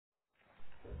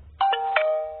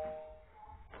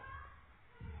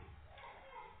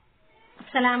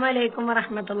അസ്സലാമു അലൈക്കും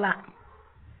വറഹ്മത്തുള്ളാഹി.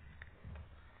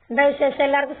 എന്താ വിശേഷം?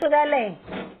 എല്ലാവർക്കും സുഖല്ലേ?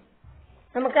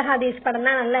 നമുക്ക് ഹദീസ്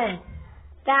പഠനമാണല്ലേ.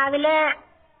 രാവിലെ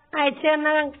അയച്ചു തന്ന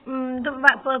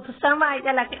പുസ്തകം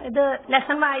വായിച്ചല്ല, ഇത്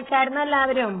ലെസൺ വായിച്ചായിരുന്നു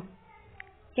എല്ലാവരും.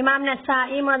 ഇമാം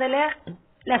നസായി മുതല്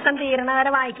ലെസൺ തീരണ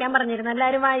വരെ വായിക്കാൻ പറഞ്ഞിരുന്നു.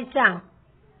 എല്ലാവരും വായിച്ചാ?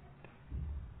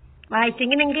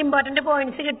 വായിച്ചെങ്കിൽ നിങ്ങൾക്ക് ഇമ്പോർട്ടന്റ്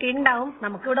പോയിന്റ്സ് കിട്ടിയിട്ടുണ്ടാവും.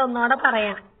 നമുക്കിവിടെ ഒന്നുകൂടെ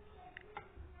പറയാം.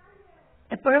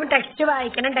 എപ്പോഴും ടെക്സ്റ്റ്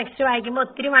വായിക്കണം. ടെക്സ്റ്റ് വായിക്കുമ്പോൾ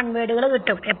ഒത്തിരി വൺ വേർഡുകൾ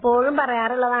കിട്ടും. എപ്പോഴും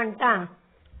പറയാറുള്ളതാണ് കേട്ടാ.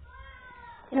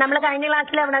 നമ്മൾ കഴിഞ്ഞ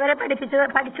ക്ലാസ്സിൽ എവിടെ വരെ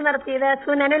പഠിച്ചു നിർത്തിയത്?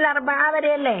 സുനനുൽ അർബഅ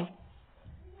വരെയല്ലേ?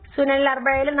 സുനനുൽ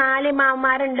അർബഅയിൽ 4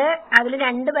 ഇമാമുമാരുണ്ട്. അതിൽ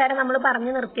 2 പേരെ നമ്മൾ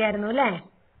പറഞ്ഞു നിർത്തിയായിരുന്നു അല്ലേ?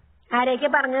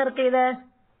 ആരെയൊക്കെ പറഞ്ഞു നിർത്തിയത്?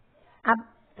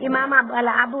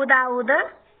 അബൂ ദാവൂദ്,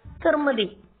 തിർമിദി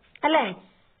അല്ലേ?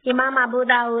 ഇമാം അബൂ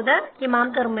ദാവൂദ്, ഇമാം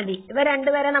തിർമിദി, ഇവർ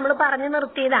 2 പേരെ നമ്മൾ പറഞ്ഞു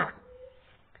നിർത്തിയതാ.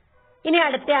 ഇനി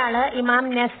അടുത്ത ആള് ഇമാം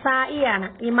നസായി ആണ്.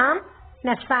 ഇമാം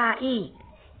നസായി.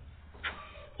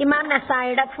 ഇമാം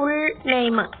നസായിയുടെ full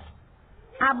name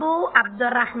Abu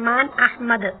Abdurahman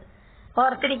Ahmad.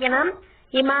 ഓർത്തിരിക്കണം,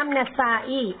 ഇമാം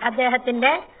നസായി,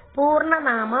 അദ്ദേഹത്തിന്റെ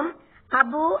പൂർണ്ണനാമം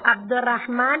അബൂ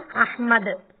അബ്ദുറഹ്മാൻ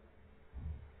അഹ്മദ്.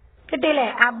 കിട്ടിയില്ലേ?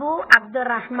 അബൂ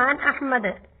അബ്ദുറഹ്മാൻ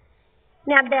അഹ്മദ്.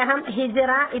 ഇനി അദ്ദേഹം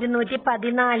ഹിജ്റ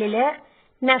 214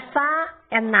 നസ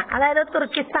എന്ന, അതായത്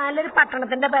തുർക്കിസ്ഥാനിലെ ഒരു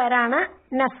പട്ടണത്തിന്റെ പേരാണ്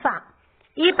നസ.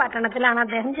 ഈ പട്ടണത്തിലാണ്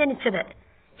അദ്ദേഹം ജനിച്ചത്.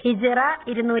 ഹിജ്റ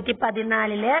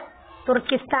 214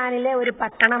 തുർക്കിസ്ഥാനിലെ ഒരു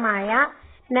പട്ടണമായ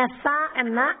നസ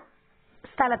എന്ന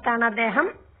സ്ഥലത്താണ് അദ്ദേഹം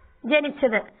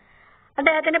ജനിച്ചത്.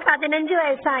 അദ്ദേഹത്തിന് 15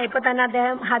 വയസ്സായപ്പോൾ തന്നെ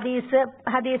അദ്ദേഹം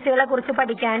ഹദീസുകളെ കുറിച്ച്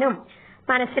പഠിക്കാനും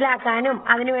മനസ്സിലാക്കാനും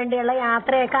അതിനുവേണ്ടിയുള്ള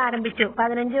യാത്രയൊക്കെ ആരംഭിച്ചു.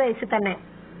 15 വയസ്സിൽ തന്നെ.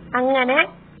 അങ്ങനെ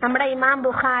നമ്മുടെ ഇമാം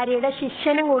ബുഖാരിയുടെ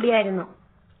ശിഷ്യനും കൂടിയായിരുന്നു.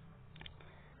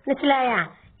 മനസ്സിലായ?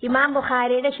 ഇമാം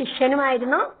ബുഖാരിയുടെ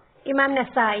ശിഷ്യനുമായിരുന്നു ഇമാം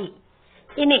നസായി.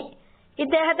 ഇനി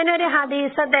ഇദ്ദേഹത്തിന് ഒരു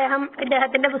ഹദീസ്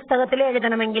ഇദ്ദേഹത്തിന്റെ പുസ്തകത്തിൽ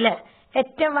എഴുതണമെങ്കിൽ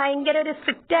ഏറ്റവും ഭയങ്കര ഒരു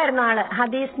സ്ട്രിക്റ്റ് ആയിരുന്നു ആള്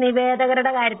ഹദീസ്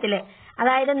നിവേദകരുടെ കാര്യത്തില്.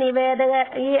 അതായത് നിവേദകർ,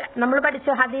 ഈ നമ്മൾ പഠിച്ച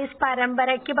ഹദീസ്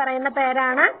പരമ്പരയ്ക്ക് പറയുന്ന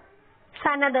പേരാണ്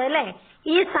സനദ് അല്ലെ?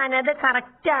 ഈ സനദ്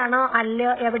കറക്റ്റ് ആണോ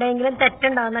അല്ലയോ, എവിടെയെങ്കിലും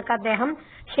തെറ്റുണ്ടോ എന്നൊക്കെ അദ്ദേഹം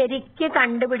ശരിക്ക്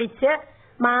കണ്ടുപിടിച്ച്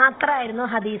മാത്രമായിരുന്നു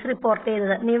ഹദീസ് റിപ്പോർട്ട്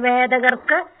ചെയ്തത്.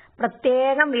 നിവേദകർക്ക്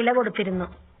പ്രത്യേകം വില കൊടുത്തിരുന്നു.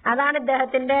 അതാണ്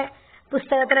ഇദ്ദേഹത്തിന്റെ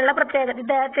പുസ്തകത്തിലുള്ള പ്രത്യേകത,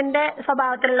 ഇദ്ദേഹത്തിന്റെ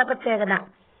സ്വഭാവത്തിലുള്ള പ്രത്യേകത.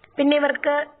 പിന്നെ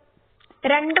ഇവർക്ക്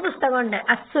 2 പുസ്തകമുണ്ട്,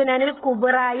 അസ്സുനനുൽ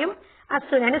കുബ്റായും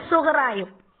അസ്സുനനുൽ സുഗ്റായും.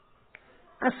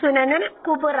 അസ്സുനനുൽ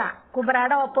കുബ്റ,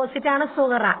 കുബ്റയുടെ ഓപ്പോസിറ്റ് ആണ്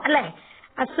സുഗ്റ അല്ലെ?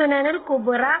 അസ്സുനനുൽ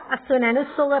കുബ്റ, അസ്സുനനുൽ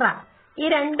സുഗ്റ, ഈ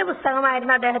 2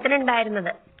 പുസ്തകമായിരുന്നു അദ്ദേഹത്തിന്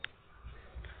ഉണ്ടായിരുന്നത്.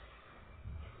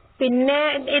 പിന്നെ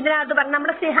ഇതിനകത്ത് പറഞ്ഞ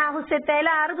നമ്മുടെ സിഹാഹുസിത്തയിൽ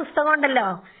 6 പുസ്തകം ഉണ്ടല്ലോ.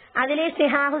 അതിൽ ഈ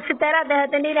സിഹാഹുസിത്തയിൽ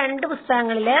അദ്ദേഹത്തിന്റെ ഈ 2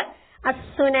 പുസ്തകങ്ങളില്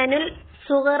അസ്സുനനുൽ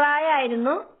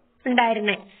സുഗ്റായായിരുന്നു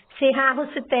ഉണ്ടായിരുന്നത്.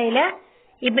 സിഹാഹുസിത്തയില്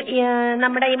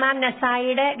നമ്മുടെ ഇമാം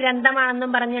നസായിയുടെ ഗ്രന്ഥമാണെന്നും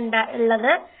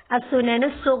പറഞ്ഞുള്ളത്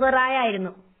അസ്സുനനുൽ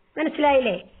സുഗ്റായായിരുന്നു.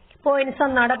 മനസ്സിലായില്ലേ? പോയിന്റ്സ്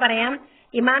ഒന്നോടെ പറയാം.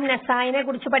 ഇമാം നസായിനെ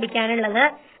കുറിച്ച് പഠിക്കാനുള്ളത്,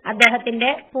 അദ്ദേഹത്തിന്റെ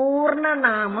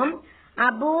പൂർണ്ണനാമം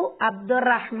അബൂ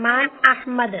അബ്ദുറഹ്മാൻ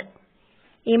അഹ്മദ്.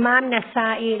 ഇമാം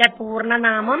നസായിയുടെ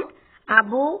പൂർണ്ണനാമം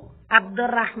അബൂ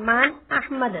അബ്ദുറഹ്മാൻ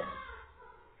അഹ്മദ്.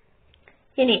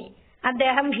 ഇനി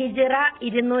അദ്ദേഹം ഹിജ്റ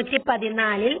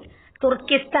 214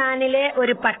 തുർക്കിസ്ഥാനിലെ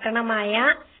ഒരു പട്ടണമായ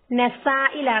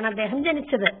നസായിലാണ് അദ്ദേഹം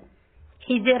ജനിച്ചത്.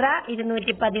 ഹിജ്റ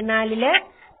 214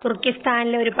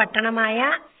 തുർക്കിസ്ഥാനിലെ ഒരു പട്ടണമായ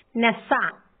നസ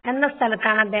എന്ന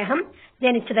സ്ഥലത്താണ് അദ്ദേഹം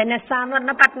ജനിച്ചത്. നസ എന്ന്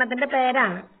പറഞ്ഞ പട്ടണത്തിന്റെ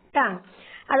പേരാണ് കേട്ടാ.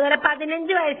 അതുപോലെ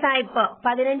 15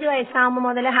 വയസ്സാകുമ്പോൾ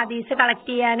മുതൽ ഹദീസ് കളക്ട്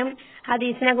ചെയ്യാനും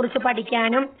ഹദീസിനെ കുറിച്ച്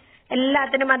പഠിക്കാനും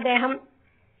എല്ലാത്തിനും അദ്ദേഹം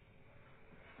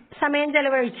സമയം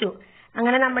ചെലവഴിച്ചു.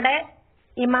 അങ്ങനെ നമ്മുടെ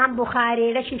ഇമാം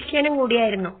ബുഖാരിയുടെ ശിഷ്യനും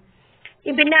കൂടിയായിരുന്നു.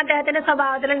 പിന്നെ അദ്ദേഹത്തിന്റെ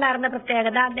സ്വഭാവത്തിലുണ്ടായിരുന്ന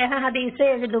പ്രത്യേകത, അദ്ദേഹം ഹദീസ്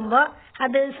എഴുതുമ്പോൾ,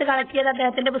 ഹദീസ് കളക്ട് ചെയ്ത്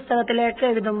അദ്ദേഹത്തിന്റെ പുസ്തകത്തിലേക്ക്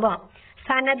എഴുതുമ്പോൾ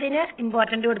സനദിന്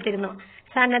ഇമ്പോർട്ടന്റ് കൊടുത്തിരുന്നു.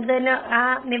 സനദിന് ആ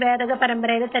നിവേദക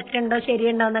പരമ്പരയിൽ തെറ്റുണ്ടോ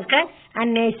ശരിയുണ്ടോ എന്നൊക്കെ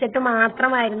അന്വേഷിച്ചിട്ട്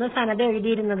മാത്രമായിരുന്നു സനദ്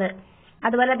എഴുതിയിരുന്നത്.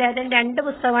 അതുപോലെ അദ്ദേഹത്തിന് 2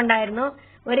 പുസ്തകം ഉണ്ടായിരുന്നു.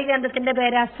 ഒരു ഗ്രന്ഥത്തിന്റെ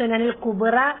പേര് അസ്സുനനുൽ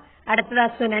കുബ്റ, അടുത്തത്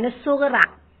അസ്സുനനുൽ സുഗ്റ.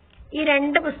 ഈ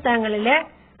 2 പുസ്തകങ്ങളില്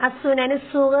അസ്സുനനുൽ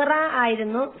സുഗ്റ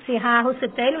ആയിരുന്നു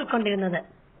സിഹാഹുസിത്തയിൽ ഉൾക്കൊണ്ടിരുന്നത്.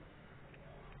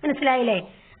 മനസ്സിലായില്ലേ?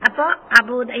 അപ്പോ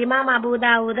ഇമാം അബൂ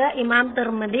ദാവൂദ്, ഇമാം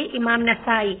തിർമിദി, ഇമാം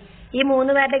നസായി, ഈ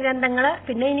 3 പേരുടെ ഗ്രന്ഥങ്ങള്,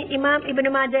 പിന്നെ ഇമാം ഇബ്നു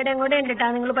മാജയുടെ കൂടെ ഉണ്ടിട്ടാ,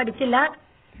 നിങ്ങൾ പഠിച്ചില്ല.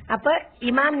 അപ്പൊ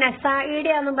ഇമാം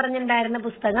നസായിയുടെ എന്നും പറഞ്ഞിട്ടുണ്ടായിരുന്ന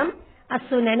പുസ്തകം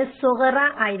അസ്സുനനുൽ സുഗ്റ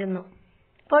ആയിരുന്നു.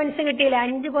 പോയിന്റ്സ് കിട്ടിയില്ല?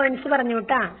 5 പോയിന്റ്സ് പറഞ്ഞു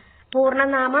കേട്ടാ.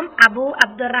 പൂർണ്ണനാമം അബൂ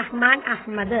അബ്ദുറഹ്മാൻ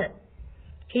അഹ്മദ്.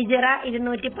 ഹിജ്റ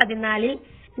 214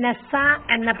 നസ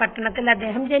എന്ന പട്ടണത്തിൽ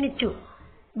അദ്ദേഹം ജനിച്ചു.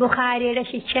 ബുഖാരിയുടെ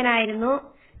ശിഷ്യനായിരുന്നു.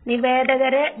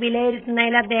 നിവേദകരെ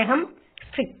വിലയിരുത്തുന്നതിൽ അദ്ദേഹം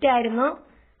സ്ട്രിക്റ്റ് ആയിരുന്നു.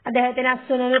 അദ്ദേഹത്തിന്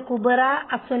അസുനൽ കുബറ,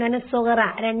 അസുനൽ സുഗറ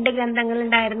 2 ഗ്രന്ഥങ്ങൾ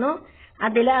ഉണ്ടായിരുന്നു.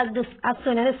 അതിൽ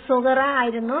അസുനൽ സുഗറ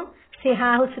ആയിരുന്നു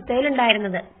സിഹാഹു സിത്തയിൽ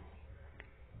ഉണ്ടായിരുന്നത്.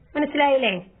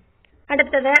 മനസ്സിലായില്ലേ?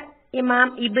 അടുത്തത് ഇമാം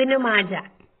ഇബ്നു മാജ.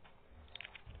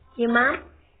 ഇമാം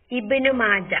ഇബ്നു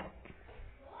മാജ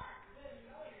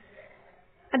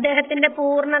അദ്ദേഹത്തിന്റെ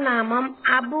പൂർണ്ണ നാമം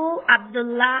അബു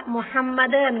അബ്ദുള്ള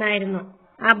മുഹമ്മദ് എന്നായിരുന്നു.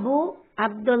 അബു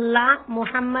അബ്ദുള്ള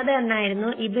മുഹമ്മദ് എന്നായിരുന്നു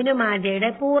ഇബ്നു മാജയുടെ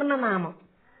പൂർണ്ണ നാമം.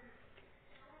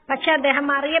 പക്ഷെ അദ്ദേഹം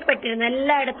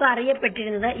എല്ലായിടത്തും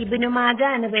അറിയപ്പെട്ടിരുന്നത് ഇബ്നു മാജ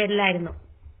എന്ന പേരിലായിരുന്നു.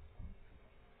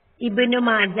 ഇബ്നു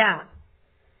മാജ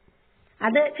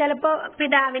അത് ചിലപ്പോ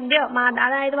പിതാവിന്റെയോ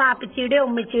അതായത് വാപ്പിച്ചിയുടെയോ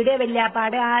ഉമ്മച്ചിയുടെയോ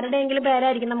വല്യാപ്പാടെ ആരുടെയെങ്കിലും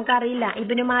പേരായിരിക്കും, നമുക്കറിയില്ല.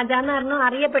 ഇബ്നു മാജ എന്നായിരുന്നു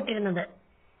അറിയപ്പെട്ടിരുന്നത്.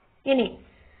 ഇനി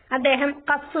അദ്ദേഹം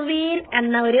കസ്വീൻ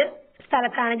എന്ന ഒരു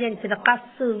സ്ഥലത്താണ് ജനിച്ചത്.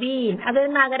 കസ്വീൻ അതൊരു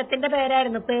നഗരത്തിന്റെ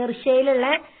പേരായിരുന്നു. പേർഷ്യയിലുള്ള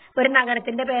ഒരു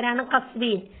നഗരത്തിന്റെ പേരാണ്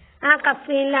കസ്വീൻ. ആ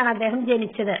കസ്വീനിലാണ് അദ്ദേഹം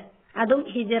ജനിച്ചത്. അതും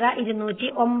ഹിജ്റ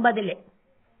 209.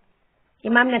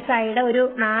 ഇമാം നസായിയുടെ ഒരു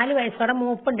 4 വയസ്സോടെ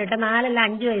മൂപ്പുണ്ട് കേട്ടോ, 4 അല്ല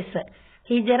 5 വയസ്സ്.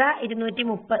 ഹിജ്റ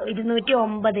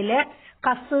 209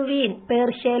 കസ്വീൻ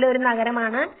പേർഷ്യയിലെ ഒരു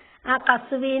നഗരമാണ്. ആ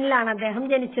കസ്വീനിലാണ് അദ്ദേഹം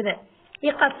ജനിച്ചത്. ഈ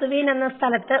കസ്വീൻ എന്ന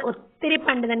സ്ഥലത്ത് ഒത്തിരി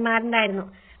പണ്ഡിതന്മാരുണ്ടായിരുന്നു.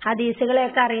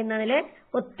 ഹദീസുകളെയൊക്കെ അറിയുന്നതിൽ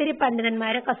ഒത്തിരി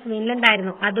പണ്ഡിതന്മാര്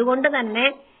കസ്വീനിലുണ്ടായിരുന്നു. അതുകൊണ്ട് തന്നെ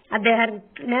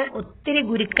അദ്ദേഹത്തിന് ഒത്തിരി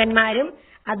ഗുരുക്കന്മാരും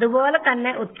അതുപോലെ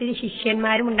തന്നെ ഒത്തിരി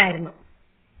ശിഷ്യന്മാരും ഉണ്ടായിരുന്നു.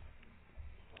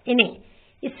 ഇനി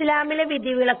ഇസ്ലാമിലെ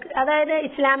വിധിവിലക്ക്, അതായത്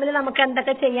ഇസ്ലാമിൽ നമുക്ക്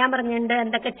എന്തൊക്കെ ചെയ്യാൻ പറഞ്ഞിട്ടുണ്ട്,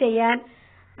 എന്തൊക്കെ ചെയ്യാൻ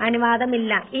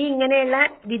അനുവാദമില്ല, ഈ ഇങ്ങനെയുള്ള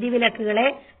വിധിവിലക്കുകളെ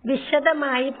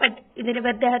വിശദമായി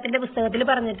അദ്ദേഹത്തിന്റെ പുസ്തകത്തിൽ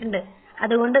പറഞ്ഞിട്ടുണ്ട്.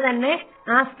 അതുകൊണ്ട് തന്നെ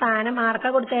ആ സ്ഥാനം ആർക്കാ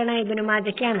കൊടുത്തേണ? ഇബ്നു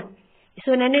മാജയ്ക്കാണ്.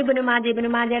 സുനൻ ഇബ്നു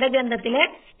മാജയുടെ ഗ്രന്ഥത്തിലെ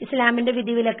ഇസ്ലാമിന്റെ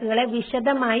വിധിവിലക്കുകളെ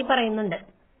വിശദമായി പറയുന്നുണ്ട്.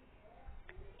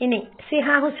 ഇനി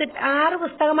സിഹാഹുസിത്ത് 6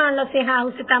 പുസ്തകമാണല്ലോ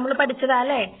സിഹാഹുസിത്ത് നമ്മൾ പഠിച്ചതാ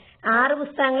അല്ലെ? 6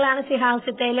 പുസ്തകങ്ങളാണ്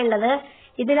സിഹാഹുസിത്തയിലുള്ളത്.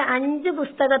 ഇതിൽ 5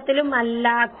 പുസ്തകത്തിലും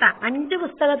അല്ലാത്ത 5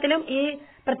 പുസ്തകത്തിലും ഈ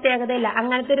പ്രത്യേകതയില്ല.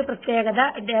 അങ്ങനത്തെ ഒരു പ്രത്യേകത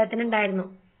ഇദ്ദേഹത്തിന് ഉണ്ടായിരുന്നു.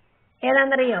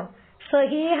 ഏതാണെന്നറിയോ?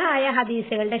 സ്വഹീഹായ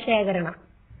ഹദീസുകളുടെ ശേഖരണം.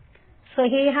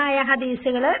 സ്വഹീഹായ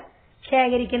ഹദീസുകള്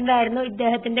ശേഖരിക്കുന്നതായിരുന്നു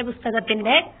ഇദ്ദേഹത്തിന്റെ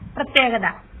പുസ്തകത്തിന്റെ പ്രത്യേകത.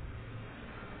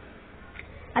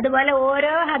 അതുപോലെ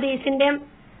ഓരോ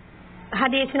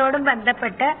ഹദീസിനോടും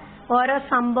ബന്ധപ്പെട്ട് ഓരോ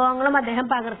സംഭവങ്ങളും അദ്ദേഹം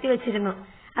പകർത്തി വെച്ചിരുന്നു.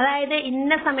 അതായത്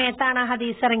ഇന്ന സമയത്താണ് ആ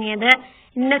ഹദീസ് ഇറങ്ങിയത്,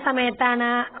 ഇന്ന സമയത്താണ്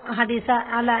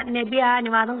നബി ആ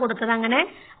അനുവാദം കൊടുത്തത്. അങ്ങനെ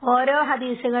ഓരോ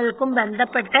ഹദീസുകൾക്കും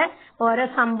ബന്ധപ്പെട്ട് ഓരോ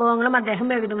സംഭവങ്ങളും അദ്ദേഹം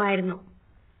എഴുതുമായിരുന്നു.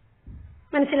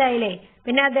 മനസ്സിലായില്ലേ?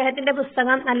 പിന്നെ അദ്ദേഹത്തിന്റെ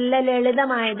പുസ്തകം നല്ല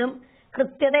ലളിതമായതും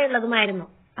കൃത്യതയുള്ളതുമായിരുന്നു.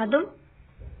 അതും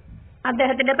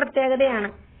അദ്ദേഹത്തിന്റെ പ്രത്യേകതയാണ്.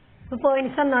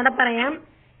 പോയിന്റ്സ് ഒന്നോടെ പറയാം.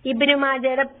 ഇബ്നു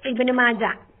മാജ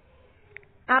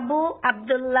അബു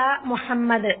അബ്ദുള്ള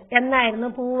മുഹമ്മദ് എന്നായിരുന്നു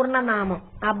പൂർണ്ണ നാമം.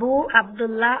 അബു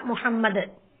അബ്ദുള്ള മുഹമ്മദ്.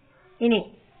 ഇനി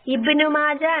ഇബ്നു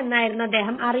മാജ എന്നായിരുന്നു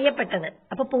അദ്ദേഹം അറിയപ്പെട്ടത്.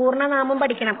 അപ്പൊ പൂർണ്ണ നാമം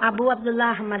പഠിക്കണം. അബു അബ്ദുള്ള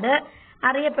അഹമ്മദ്,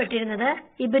 അറിയപ്പെട്ടിരുന്നത്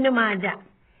ഇബ്നു മാജ.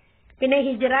 പിന്നെ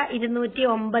ഹിജ്റ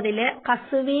 209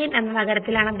 കസ്വീൻ എന്ന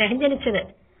നഗരത്തിലാണ് അദ്ദേഹം ജനിച്ചത്.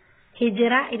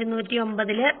 ഹിജ്റ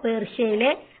 209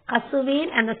 പേർഷ്യയിലെ കസ്വീൻ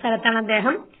എന്ന സ്ഥലത്താണ്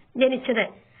അദ്ദേഹം ജനിച്ചത്.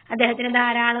 അദ്ദേഹത്തിന്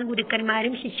ധാരാളം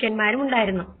ഗുരുക്കന്മാരും ശിഷ്യന്മാരും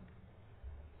ഉണ്ടായിരുന്നു.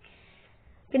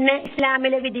 പിന്നെ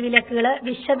ഇസ്ലാമിലെ വിധിവിലക്കുകള്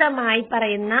വിശദമായി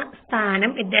പറയുന്ന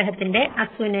സ്ഥാനം ഇദ്ദേഹത്തിന്റെ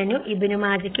അസുനനു ഇബ്നു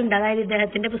മാജയ്ക്കുണ്ട്. അതായത്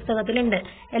ഇദ്ദേഹത്തിന്റെ പുസ്തകത്തിലുണ്ട്.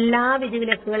 എല്ലാ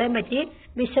വിധിവിലക്കുകളെയും പറ്റി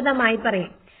വിശദമായി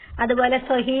പറയും. അതുപോലെ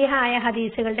സ്വഹീഹായ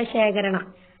ഹദീസുകളുടെ ശേഖരണം,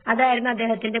 അതായിരുന്നു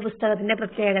അദ്ദേഹത്തിന്റെ പുസ്തകത്തിന്റെ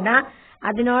പ്രത്യേകത.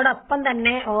 അതിനോടൊപ്പം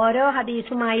തന്നെ ഓരോ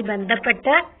ഹദീസുമായി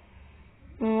ബന്ധപ്പെട്ട്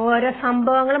ഓരോ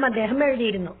സംഭവങ്ങളും അദ്ദേഹം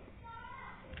എഴുതിയിരുന്നു.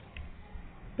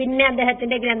 പിന്നെ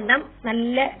അദ്ദേഹത്തിന്റെ ഗ്രന്ഥം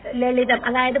നല്ല ലളിതം,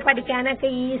 അതായത് പഠിക്കാനൊക്കെ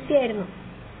ഈസി ആയിരുന്നു.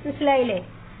 മനസ്സിലായില്ലേ?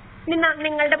 ഇനി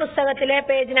നിങ്ങളുടെ പുസ്തകത്തിലെ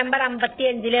പേജ് നമ്പർ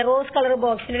 55 റോസ് കളർ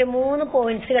ബോക്സിൽ 3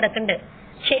 പോയിന്റ്സ് കിടക്കുന്നുണ്ട്.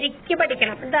 ശരിക്കും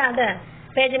പഠിക്കണം. എന്താ അത്?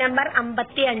 Page number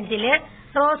 55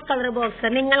 rose colour box.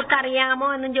 നിങ്ങൾക്കറിയാമോ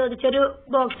എന്നും ചോദിച്ചൊരു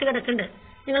ബോക്സ് കിടക്കുന്നുണ്ട്.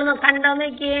 നിങ്ങൾ കണ്ടോന്ന്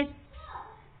നോക്കിയേ.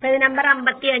 പേജ് നമ്പർ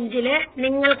 55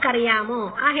 നിങ്ങൾക്കറിയാമോ,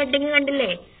 ആ ഹെഡിങ്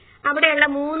കണ്ടില്ലേ? അവിടെയുള്ള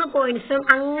 3 പോയിന്റ്സും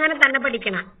അങ്ങനെ തന്നെ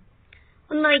പഠിക്കണം.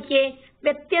 ഒന്ന് നോക്കിയേ.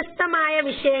 വ്യത്യസ്തമായ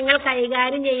വിഷയങ്ങൾ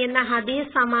കൈകാര്യം ചെയ്യുന്ന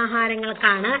ഹദീസ്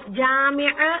സമാഹാരങ്ങൾക്കാണ്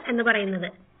ജാമിഅ എന്ന് പറയുന്നത്.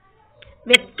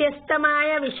 വ്യത്യസ്തമായ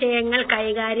വിഷയങ്ങൾ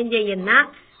കൈകാര്യം ചെയ്യുന്ന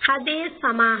ഹദീസ്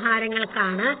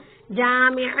സമാഹാരങ്ങൾക്കാണ്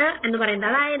ജാമിഅ എന്ന് പറയുന്നത്.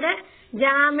 അതായത്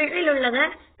ജാമിഅയിലുള്ളത്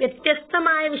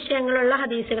വ്യത്യസ്തമായ വിഷയങ്ങളുള്ള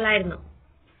ഹദീസുകളായിരുന്നു.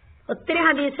 ഒത്തിരി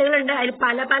ഹദീസുകളുണ്ട്, അതിൽ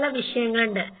പല പല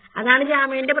വിഷയങ്ങളുണ്ട്. അതാണ്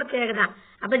ജാമിഅന്റെ പ്രത്യേകത.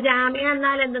 അപ്പൊ ജാമിഅ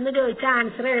എന്നാൽ എന്തെന്ന് ചോദിച്ചാൽ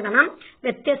ആൻസർ എഴുതണം.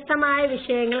 വ്യത്യസ്തമായ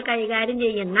വിഷയങ്ങൾ കൈകാര്യം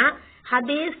ചെയ്യുന്ന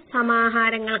ഹദീസ്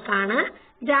സമാഹാരങ്ങൾക്കാണ്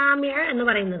ജാമിഅ എന്ന്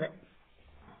പറയുന്നത്.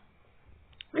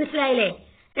 മനസ്സിലായില്ലേ?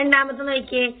 രണ്ടാമത്തെ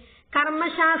നോക്കിയേ.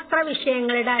 കർമ്മശാസ്ത്ര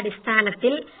വിഷയങ്ങളുടെ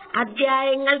അടിസ്ഥാനത്തിൽ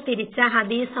അധ്യായങ്ങൾ തിരിച്ച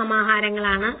ഹദീസ്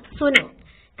സമാഹാരങ്ങളാണ് സുനൻ.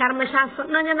 കർമ്മശാസ്ത്രം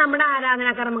എന്ന് പറഞ്ഞാൽ നമ്മുടെ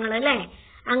ആരാധനാ കർമ്മങ്ങൾ അല്ലെ.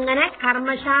 അങ്ങനെ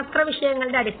കർമ്മശാസ്ത്ര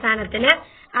വിഷയങ്ങളുടെ അടിസ്ഥാനത്തിൽ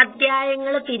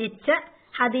അധ്യായങ്ങൾ തിരിച്ച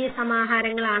ഹദീസ്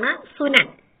സമാഹാരങ്ങളാണ് സുനൻ.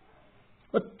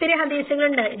 ഒത്തിരി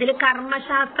ഹദീസുകളുണ്ട്. ഇതിൽ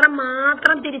കർമ്മശാസ്ത്രം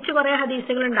മാത്രം തിരിച്ചു കുറെ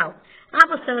ഹദീസുകൾ ഉണ്ടാവും. ആ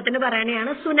പുസ്തകത്തിന്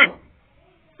പറയണയാണ് സുനൻ.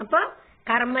 അപ്പൊ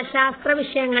കർമ്മശാസ്ത്ര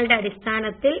വിഷയങ്ങളുടെ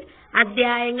അടിസ്ഥാനത്തിൽ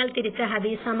അധ്യായങ്ങൾ തിരിച്ച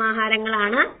ഹദീസ്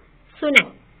സമാഹാരങ്ങളാണ് സുനൻ.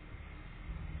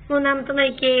 മൂന്നാമത്തെ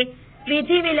നോക്കിയേ,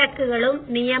 വിധിവിലക്കുകളും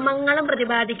നിയമങ്ങളും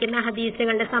പ്രതിപാദിക്കുന്ന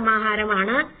ഹദീസുകളുടെ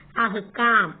സമാഹാരമാണ്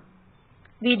അഹ്കാം.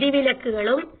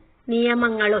 വിധിവിലക്കുകളും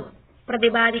നിയമങ്ങളും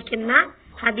പ്രതിപാദിക്കുന്ന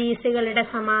ഹദീസുകളുടെ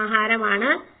സമാഹാരമാണ്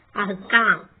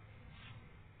അഹ്കാം.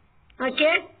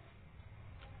 ഓക്കെ,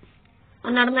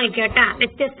 ഒന്നോട് നോക്കിയോട്ടാ.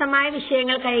 വ്യത്യസ്തമായ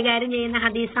വിഷയങ്ങൾ കൈകാര്യം ചെയ്യുന്ന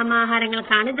ഹദീസ്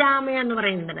സമാഹാരങ്ങൾക്കാണ് ജാമിഅ എന്ന്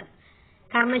പറയുന്നത്.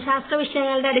 കർമ്മശാസ്ത്ര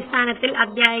വിഷയങ്ങളുടെ അടിസ്ഥാനത്തിൽ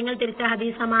അധ്യായങ്ങൾ തിരിച്ച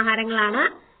ഹദീസ് സമാഹാരങ്ങളാണ്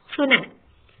സുനൻ.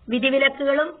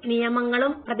 വിധിവിലക്കുകളും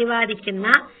നിയമങ്ങളും പ്രതിപാദിക്കുന്ന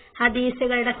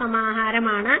ഹദീസുകളുടെ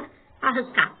സമാഹാരമാണ്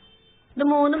അഹ്കാം. ഇത്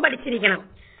മൂന്നും പഠിച്ചിരിക്കണം.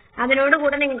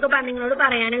 അതിനോടുകൂടെ നിങ്ങളോട്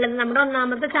പറയാനുള്ളത്, നമ്മുടെ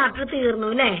ഒന്നാമത്തെ ചാപ്റ്റർ തീർന്നു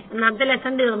അല്ലെ, ഒന്നാമത്തെ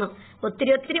ലെസൺ തീർന്നു.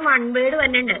 ഒത്തിരി വൺ വേർഡ്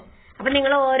വന്നിട്ടുണ്ട്. അപ്പൊ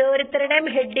നിങ്ങൾ ഓരോരുത്തരുടെയും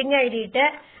ഹെഡിങ് എഴുതിയിട്ട്,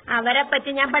 അവരെ പറ്റി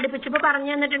ഞാൻ പഠിപ്പിച്ചപ്പോ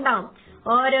പറഞ്ഞു തന്നിട്ടുണ്ടാവും,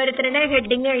 ഓരോരുത്തരുടെയും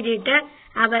ഹെഡിങ് എഴുതിയിട്ട്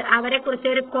അവരെ കുറിച്ച്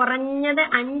ഒരു കുറഞ്ഞത്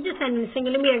 5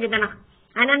 സെന്റൻസെങ്കിലും എഴുതണം.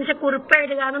 അതിനനുസരിച്ച് കുറിപ്പ്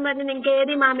എഴുതുക എന്ന് പറഞ്ഞ് നിങ്ങൾക്ക്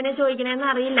ഏത് ഇമാമിനെ ചോദിക്കണമെന്ന്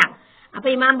അറിയില്ല. അപ്പൊ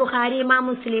ഇമാം ബുഖാരി, ഇമാം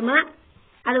മുസ്ലിം,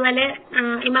 അതുപോലെ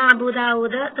ഇമാം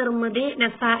അബൂദാവൂദ്, തിർമിദി,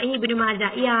 നസായി, ഇബ്നു മാജ,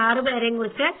 ഈ 6 പേരെയും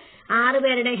കുറിച്ച് 6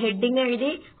 പേരുടെ ഹെഡിങ്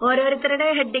എഴുതി, ഓരോരുത്തരുടെ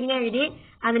ഹെഡിങ് എഴുതി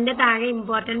അതിന്റെ താഴെ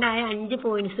ഇമ്പോർട്ടന്റ് ആയ 5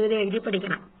 പോയിന്റ്സ് ഇത് എഴുതി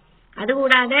പഠിക്കണം.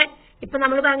 അതുകൂടാതെ ഇപ്പൊ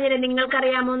നമ്മൾ പറഞ്ഞില്ലേ,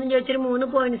 നിങ്ങൾക്കറിയാമോ എന്ന് ചോദിച്ചൊരു 3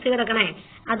 പോയിന്റ്സ് കിടക്കണേ,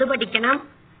 അത് പഠിക്കണം.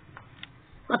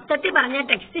 മൊത്തത്തിൽ പറഞ്ഞ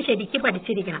ടെക്സ്റ്റ് ശരിക്ക്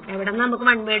പഠിച്ചിരിക്കണം. എവിടെ നമുക്ക്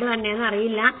വൺ വേർഡ് തന്നെയെന്ന്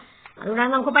അറിയില്ല.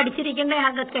 അതുകൊണ്ടാണ് നമുക്ക് പഠിച്ചിരിക്കണ്ടേ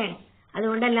അതൊക്കെ.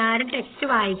 അതുകൊണ്ട് എല്ലാരും ടെക്സ്റ്റ്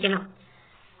വായിക്കണം.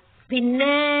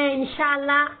 പിന്നെ ഇൻഷാ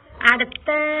അല്ലാഹ് അടുത്ത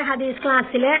ഹദീസ്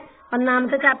ക്ലാസ്സില്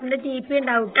ഒന്നാമത്തെ ചാപ്റ്ററിന്റെ TP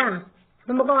ഉണ്ടാവും ട്ടാ.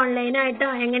 നമുക്ക് ഓൺലൈനായിട്ടോ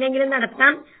എങ്ങനെയെങ്കിലും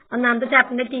നടത്താം. ഒന്നാമത്തെ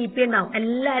ചാപ്റ്ററിന്റെ TP ഉണ്ടാവും.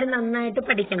 എല്ലാരും നന്നായിട്ട്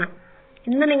പഠിക്കണം.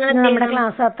 ഇന്ന് നിങ്ങൾ നമ്മുടെ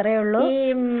ക്ലാസ് അത്രേ ഉള്ളൂ.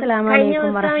 കഴിഞ്ഞ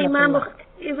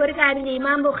ദിവസം ഒരു കാര്യം ചെയ്യും,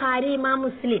 ഇമാം ബുഖാരി, ഇമാം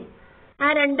മുസ്ലിം, ആ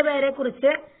 2 പേരെ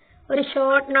കുറിച്ച് ഒരു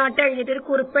ഷോർട്ട് നോട്ട് എഴുതിയിട്ട്, ഒരു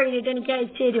കുറിപ്പ് എഴുതിയിട്ട് എനിക്ക്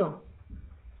അയച്ചു തരുമോ?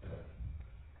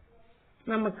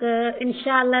 നമുക്ക്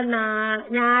ഇൻഷാ അല്ലാഹ്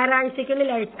ഞായറാഴ്ചക്കുള്ളിൽ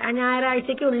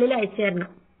അയച്ചു തരണം.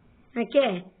 ഓക്കെ,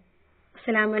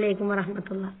 അസ്സലാമു അലൈക്കും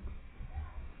വറഹ്മത്തുള്ളാഹി.